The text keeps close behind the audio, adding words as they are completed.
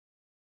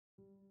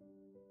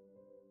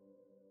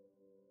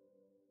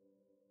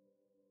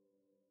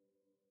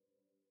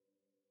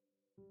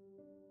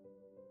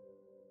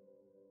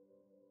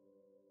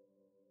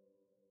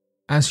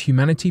As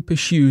humanity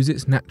pursues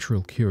its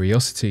natural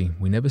curiosity,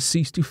 we never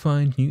cease to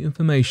find new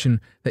information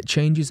that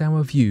changes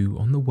our view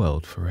on the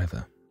world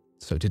forever.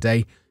 So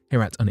today,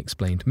 here at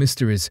Unexplained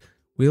Mysteries,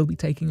 we'll be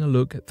taking a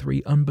look at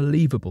 3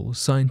 unbelievable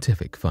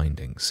scientific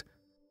findings.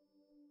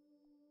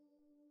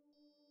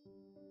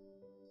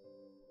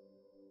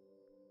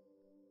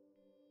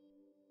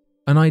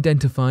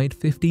 Unidentified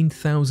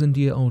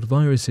 15,000-year-old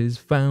viruses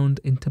found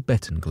in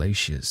Tibetan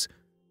glaciers.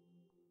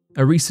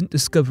 A recent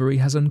discovery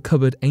has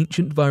uncovered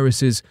ancient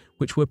viruses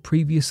which were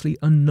previously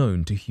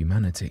unknown to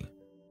humanity.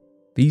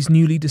 These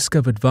newly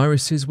discovered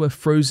viruses were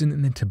frozen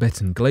in the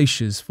Tibetan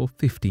glaciers for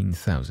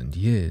 15,000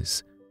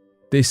 years.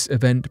 This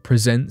event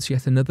presents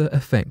yet another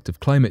effect of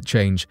climate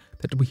change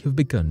that we have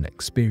begun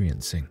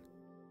experiencing.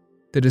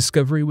 The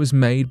discovery was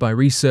made by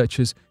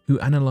researchers who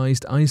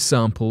analysed ice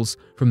samples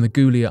from the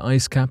glacier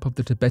ice cap of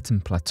the Tibetan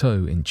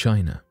Plateau in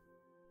China.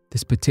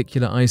 This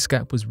particular ice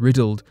cap was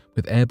riddled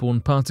with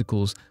airborne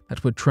particles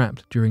that were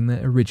trapped during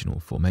their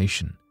original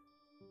formation.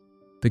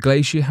 The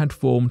glacier had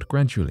formed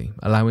gradually,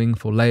 allowing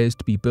for layers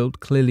to be built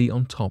clearly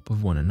on top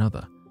of one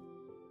another.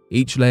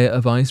 Each layer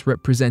of ice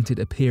represented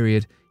a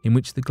period in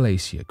which the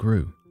glacier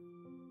grew.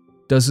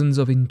 Dozens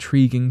of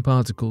intriguing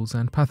particles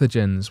and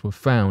pathogens were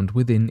found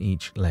within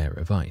each layer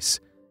of ice,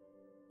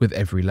 with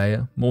every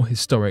layer more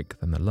historic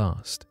than the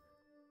last.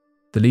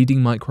 The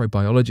leading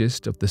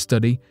microbiologist of the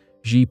study,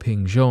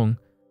 Zhiping Zhong,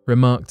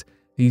 remarked,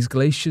 "These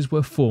glaciers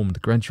were formed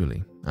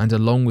gradually, and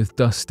along with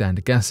dust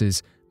and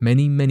gases,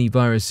 many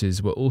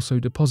viruses were also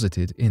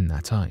deposited in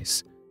that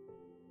ice."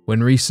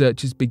 When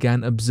researchers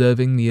began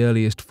observing the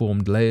earliest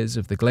formed layers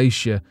of the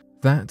glacier,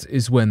 that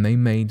is when they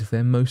made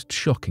their most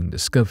shocking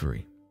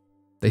discovery.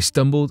 They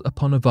stumbled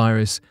upon a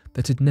virus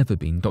that had never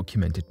been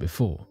documented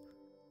before,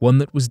 one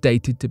that was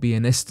dated to be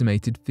an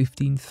estimated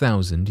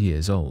 15,000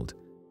 years old.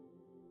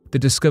 The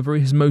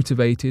discovery has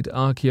motivated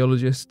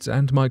archaeologists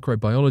and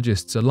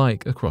microbiologists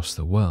alike across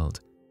the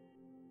world.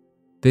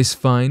 This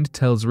find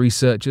tells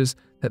researchers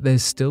that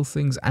there's still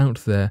things out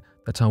there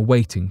that are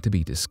waiting to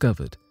be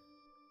discovered.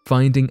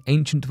 Finding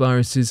ancient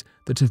viruses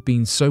that have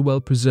been so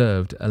well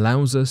preserved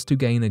allows us to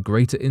gain a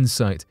greater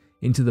insight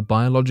into the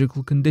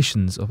biological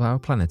conditions of our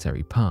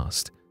planetary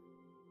past.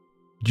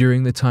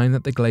 During the time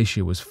that the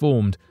glacier was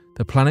formed,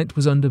 the planet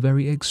was under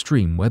very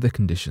extreme weather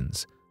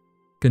conditions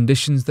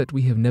that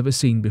we have never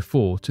seen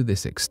before to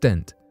this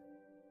extent.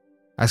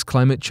 As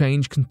climate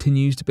change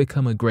continues to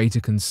become a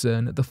greater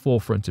concern at the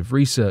forefront of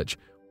research,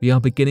 we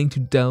are beginning to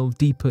delve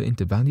deeper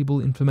into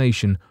valuable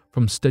information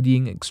from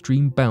studying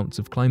extreme bouts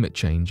of climate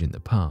change in the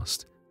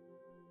past.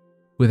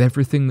 With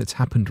everything that's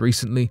happened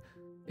recently,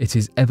 it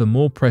is ever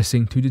more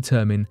pressing to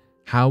determine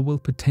how will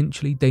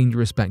potentially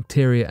dangerous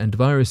bacteria and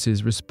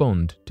viruses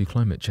respond to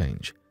climate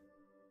change.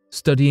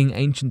 Studying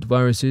ancient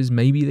viruses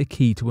may be the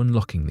key to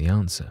unlocking the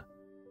answer.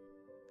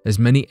 As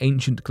many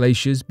ancient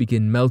glaciers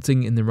begin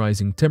melting in the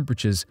rising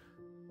temperatures,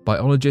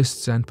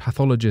 biologists and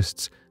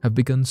pathologists have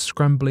begun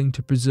scrambling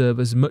to preserve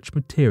as much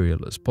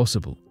material as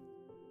possible.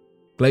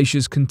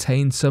 Glaciers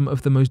contain some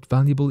of the most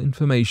valuable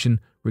information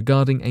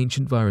regarding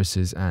ancient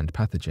viruses and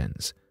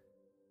pathogens.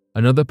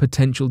 Another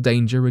potential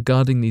danger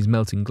regarding these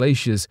melting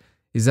glaciers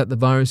is that the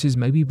viruses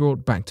may be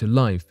brought back to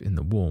life in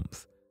the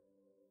warmth.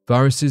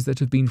 Viruses that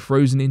have been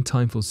frozen in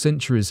time for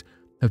centuries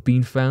have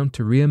been found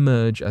to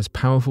re-emerge as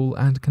powerful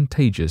and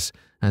contagious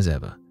as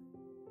ever.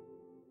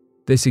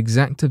 This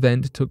exact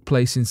event took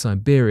place in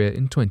Siberia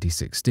in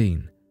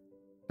 2016.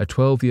 A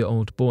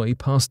 12-year-old boy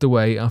passed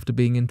away after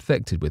being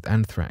infected with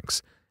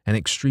anthrax, an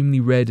extremely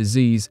rare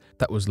disease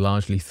that was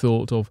largely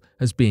thought of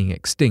as being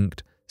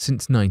extinct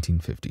since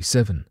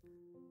 1957.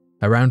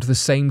 Around the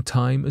same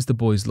time as the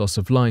boy's loss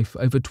of life,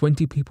 over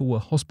 20 people were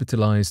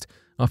hospitalized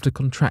after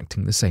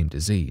contracting the same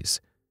disease.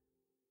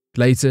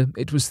 Later,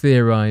 it was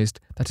theorized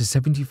that a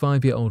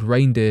 75-year-old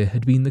reindeer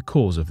had been the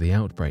cause of the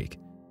outbreak.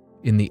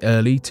 In the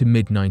early to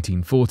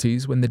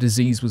mid-1940s, when the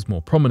disease was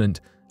more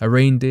prominent, a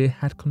reindeer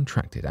had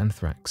contracted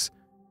anthrax.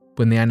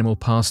 When the animal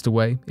passed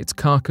away, its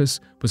carcass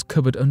was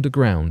covered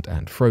underground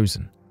and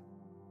frozen.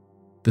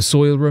 The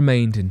soil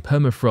remained in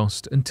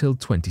permafrost until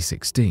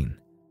 2016.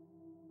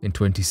 In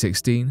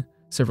 2016,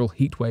 several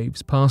heat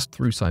waves passed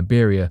through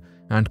Siberia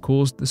and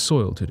caused the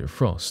soil to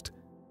defrost.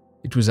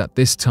 It was at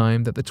this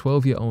time that the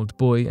 12-year-old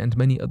boy and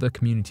many other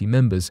community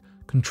members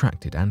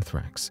contracted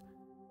anthrax.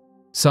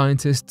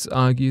 Scientists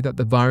argue that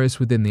the virus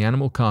within the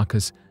animal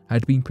carcass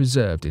had been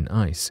preserved in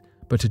ice,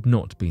 but had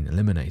not been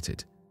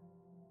eliminated.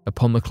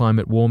 Upon the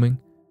climate warming,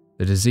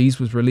 the disease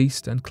was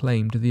released and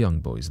claimed the young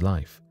boy's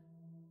life.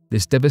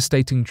 This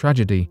devastating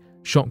tragedy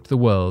shocked the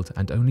world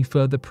and only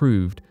further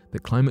proved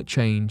that climate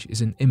change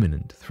is an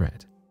imminent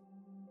threat.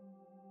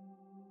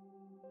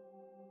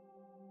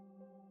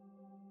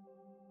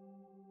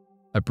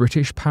 A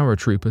British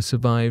paratrooper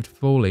survived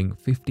falling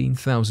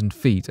 15,000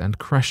 feet and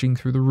crashing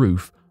through the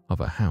roof of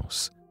a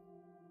house.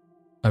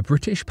 A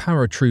British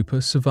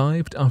paratrooper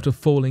survived after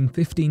falling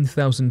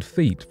 15,000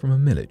 feet from a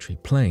military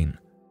plane.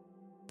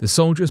 The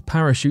soldier's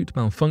parachute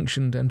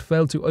malfunctioned and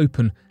failed to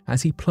open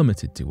as he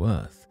plummeted to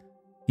earth.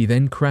 He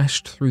then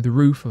crashed through the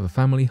roof of a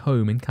family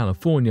home in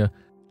California,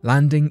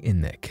 landing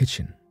in their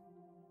kitchen.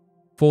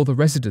 For the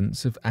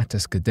residents of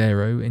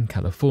Atascadero in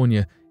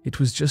California, it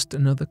was just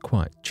another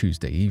quiet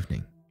Tuesday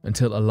evening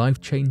until a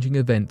life-changing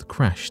event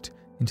crashed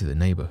into the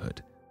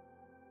neighborhood.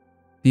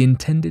 The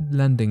intended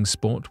landing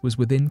spot was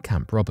within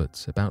Camp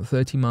Roberts, about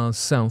 30 miles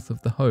south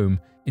of the home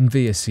in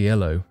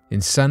Villacielos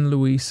in San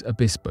Luis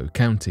Obispo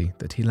County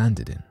that he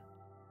landed in.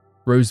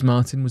 Rose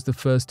Martin was the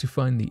first to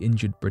find the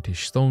injured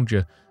British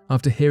soldier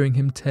after hearing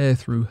him tear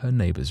through her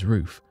neighbor's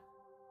roof.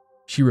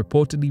 She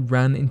reportedly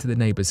ran into the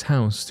neighbor's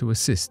house to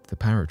assist the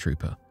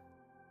paratrooper.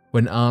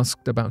 When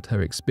asked about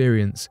her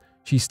experience,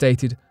 she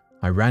stated,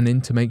 "I ran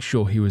in to make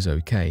sure he was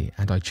okay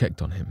and I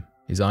checked on him.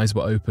 His eyes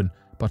were open,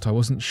 but I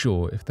wasn't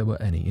sure if there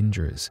were any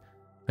injuries.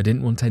 I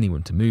didn't want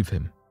anyone to move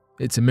him.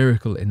 It's a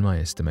miracle in my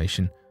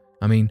estimation.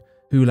 I mean,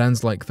 who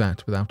lands like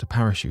that without a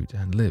parachute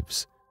and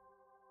lives?"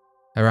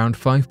 Around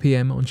 5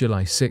 p.m. on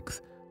July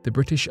 6th, the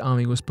British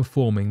Army was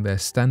performing their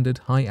standard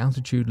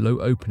high-altitude low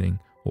opening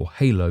or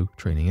HALO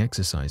training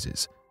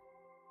exercises.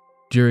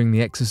 During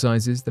the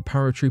exercises, the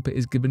paratrooper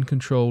is given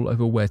control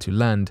over where to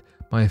land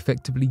by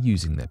effectively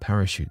using their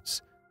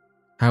parachutes.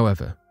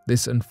 However,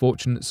 this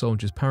unfortunate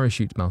soldier's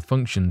parachute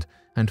malfunctioned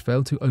and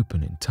failed to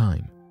open in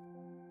time.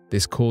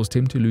 This caused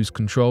him to lose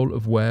control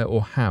of where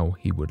or how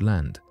he would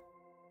land.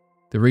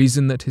 The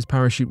reason that his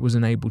parachute was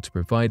unable to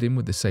provide him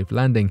with a safe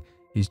landing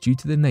is due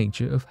to the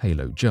nature of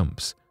HALO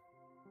jumps.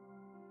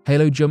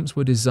 HALO jumps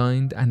were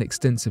designed and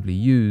extensively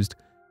used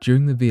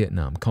during the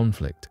Vietnam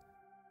conflict.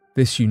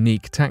 This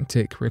unique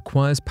tactic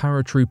requires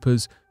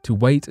paratroopers to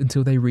wait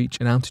until they reach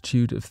an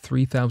altitude of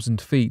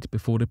 3,000 feet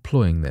before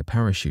deploying their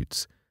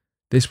parachutes.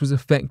 This was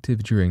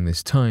effective during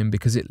this time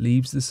because it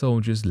leaves the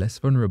soldiers less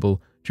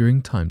vulnerable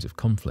during times of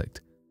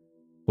conflict.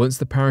 Once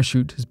the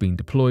parachute has been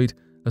deployed,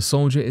 a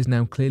soldier is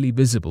now clearly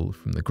visible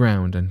from the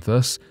ground and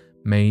thus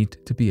made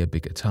to be a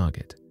bigger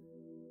target.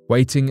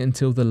 Waiting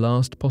until the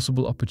last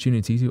possible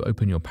opportunity to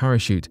open your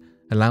parachute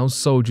allows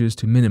soldiers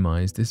to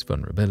minimize this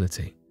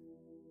vulnerability.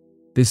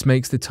 This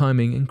makes the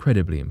timing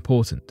incredibly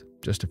important.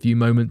 Just a few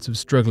moments of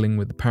struggling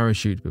with the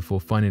parachute before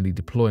finally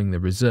deploying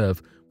the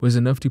reserve was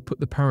enough to put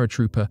the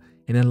paratrooper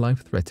in a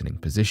life-threatening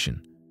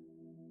position.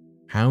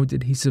 How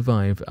did he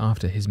survive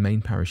after his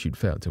main parachute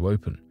failed to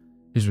open?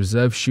 His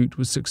reserve chute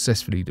was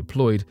successfully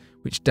deployed,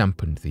 which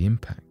dampened the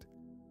impact.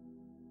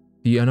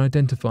 The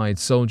unidentified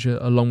soldier,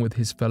 along with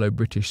his fellow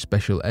British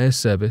Special Air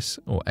Service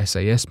or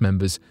SAS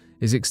members,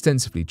 is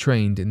extensively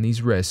trained in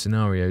these rare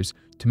scenarios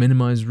to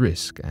minimize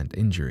risk and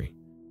injury.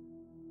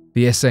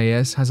 The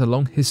SAS has a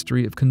long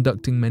history of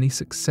conducting many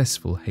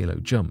successful HALO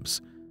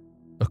jumps.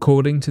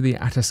 According to the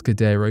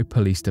Atascadero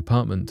Police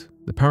Department,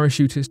 the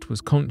parachutist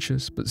was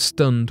conscious but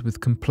stunned with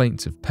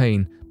complaints of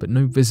pain but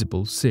no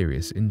visible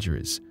serious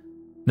injuries.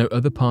 No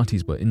other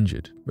parties were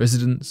injured.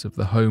 Residents of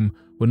the home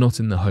were not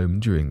in the home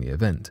during the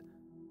event.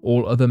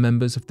 All other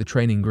members of the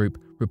training group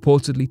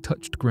reportedly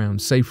touched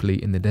ground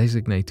safely in the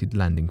designated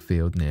landing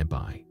field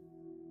nearby.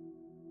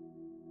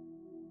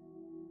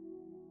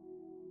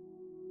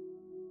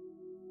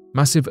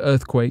 Massive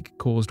earthquake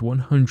caused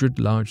 100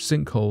 large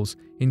sinkholes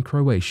in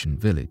Croatian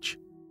village.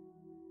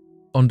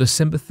 On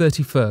December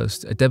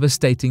 31st, a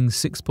devastating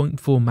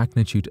 6.4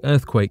 magnitude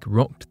earthquake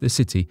rocked the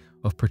city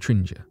of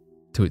Petrinja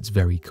to its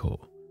very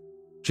core.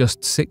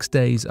 Just 6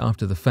 days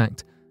after the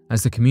fact,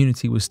 as the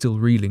community was still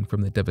reeling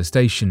from the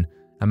devastation,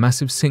 a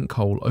massive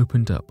sinkhole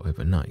opened up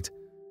overnight,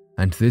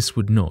 and this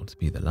would not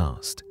be the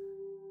last.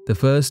 The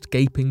first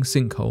gaping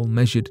sinkhole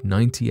measured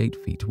 98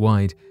 feet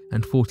wide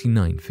and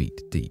 49 feet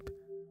deep.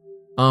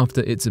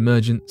 After its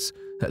emergence,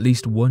 at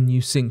least one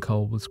new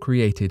sinkhole was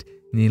created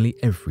nearly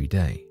every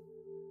day.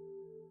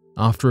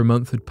 After a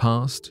month had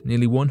passed,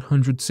 nearly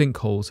 100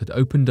 sinkholes had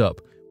opened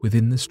up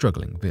within the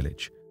struggling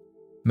village.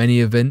 Many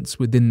events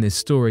within this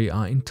story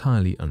are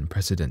entirely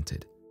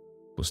unprecedented.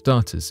 For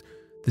starters,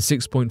 the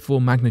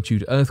 6.4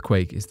 magnitude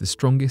earthquake is the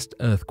strongest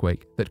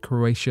earthquake that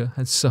Croatia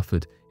has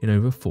suffered in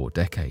over 4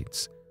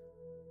 decades.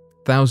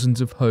 Thousands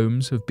of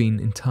homes have been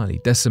entirely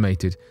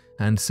decimated,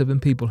 and 7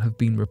 people have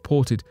been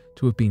reported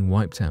to have been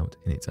wiped out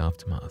in its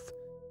aftermath.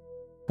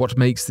 What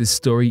makes this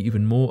story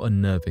even more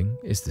unnerving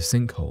is the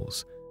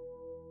sinkholes.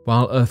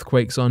 While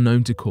earthquakes are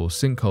known to cause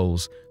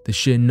sinkholes, the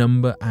sheer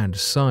number and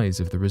size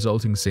of the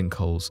resulting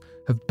sinkholes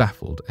have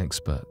baffled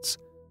experts.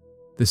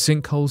 The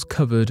sinkholes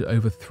covered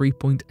over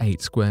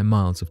 3.8 square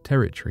miles of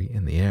territory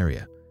in the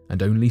area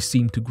and only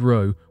seem to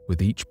grow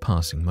with each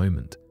passing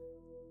moment.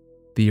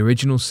 The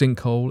original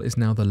sinkhole is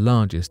now the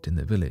largest in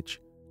the village.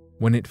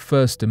 When it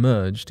first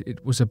emerged,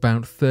 it was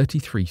about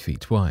 33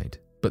 feet wide,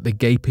 but the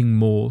gaping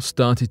maw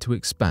started to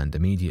expand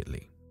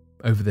immediately.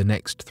 Over the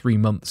next 3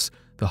 months,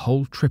 the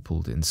hole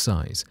tripled in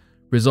size,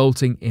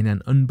 resulting in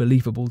an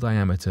unbelievable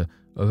diameter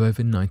of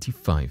over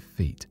 95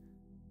 feet.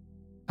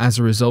 As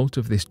a result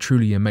of this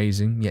truly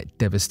amazing yet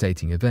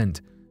devastating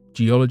event,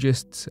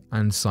 geologists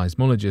and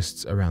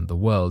seismologists around the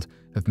world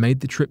have made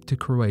the trip to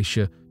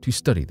Croatia to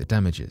study the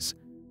damages.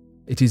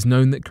 It is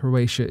known that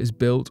Croatia is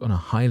built on a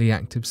highly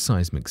active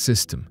seismic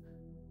system.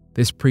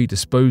 This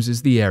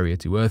predisposes the area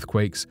to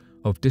earthquakes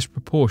of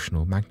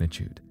disproportional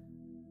magnitude.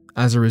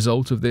 As a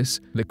result of this,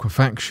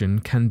 liquefaction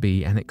can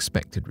be an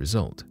expected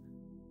result.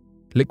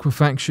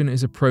 Liquefaction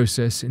is a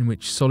process in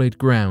which solid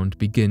ground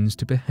begins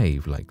to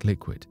behave like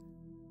liquid.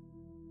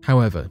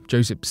 However,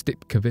 Josip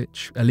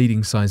Stipkovic, a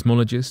leading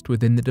seismologist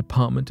within the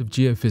Department of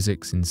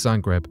Geophysics in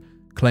Zagreb,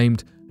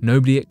 claimed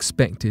nobody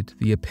expected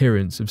the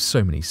appearance of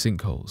so many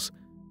sinkholes.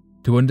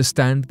 To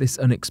understand this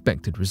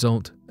unexpected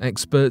result,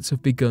 experts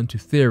have begun to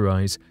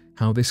theorize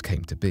how this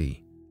came to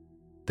be.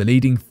 The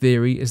leading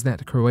theory is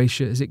that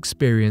Croatia is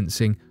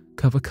experiencing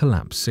cover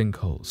collapse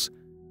sinkholes.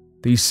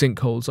 These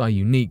sinkholes are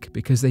unique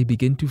because they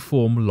begin to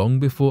form long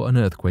before an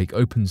earthquake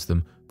opens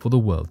them for the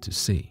world to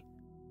see.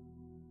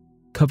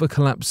 Cover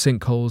collapse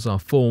sinkholes are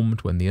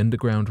formed when the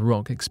underground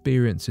rock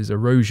experiences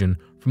erosion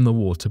from the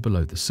water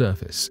below the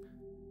surface.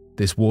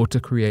 This water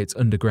creates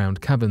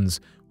underground caverns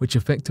which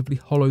effectively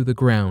hollow the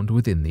ground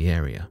within the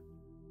area.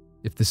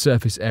 If the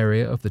surface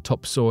area of the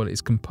topsoil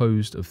is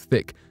composed of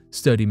thick,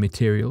 sturdy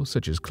material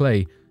such as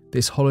clay,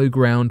 this hollow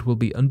ground will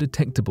be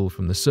undetectable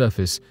from the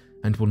surface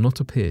and will not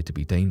appear to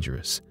be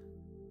dangerous.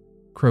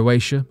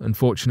 Croatia,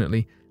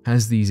 unfortunately,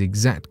 has these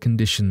exact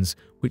conditions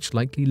which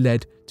likely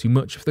led to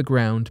much of the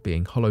ground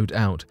being hollowed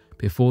out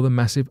before the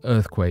massive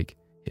earthquake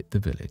hit the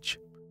village.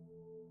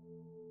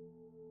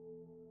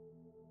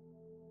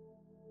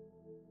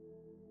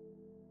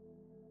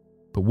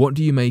 But what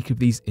do you make of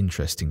these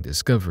interesting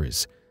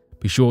discoveries?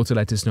 Be sure to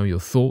let us know your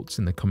thoughts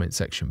in the comment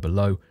section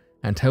below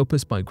and help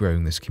us by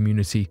growing this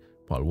community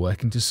while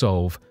working to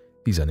solve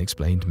these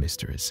unexplained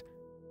mysteries.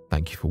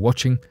 Thank you for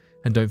watching,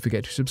 and don't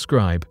forget to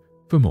subscribe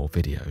for more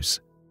videos.